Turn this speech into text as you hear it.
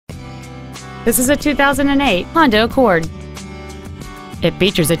This is a 2008 Honda Accord. It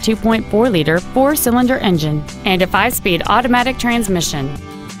features a 2.4-liter four-cylinder engine and a 5-speed automatic transmission.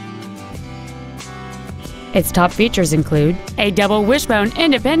 Its top features include a double wishbone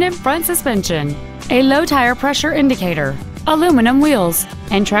independent front suspension, a low tire pressure indicator, aluminum wheels,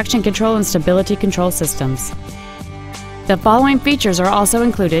 and traction control and stability control systems. The following features are also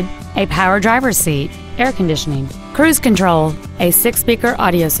included: a power driver's seat, air conditioning, cruise control, a 6-speaker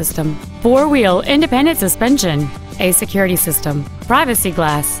audio system, 4-wheel independent suspension, a security system, privacy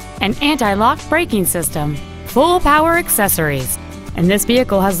glass, an anti-lock braking system, full power accessories, and this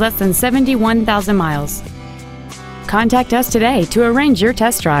vehicle has less than 71,000 miles. Contact us today to arrange your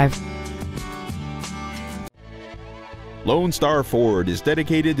test drive. Lone Star Ford is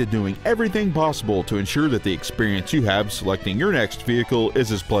dedicated to doing everything possible to ensure that the experience you have selecting your next vehicle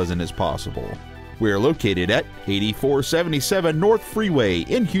is as pleasant as possible. We are located at 8477 North Freeway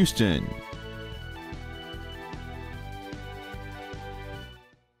in Houston.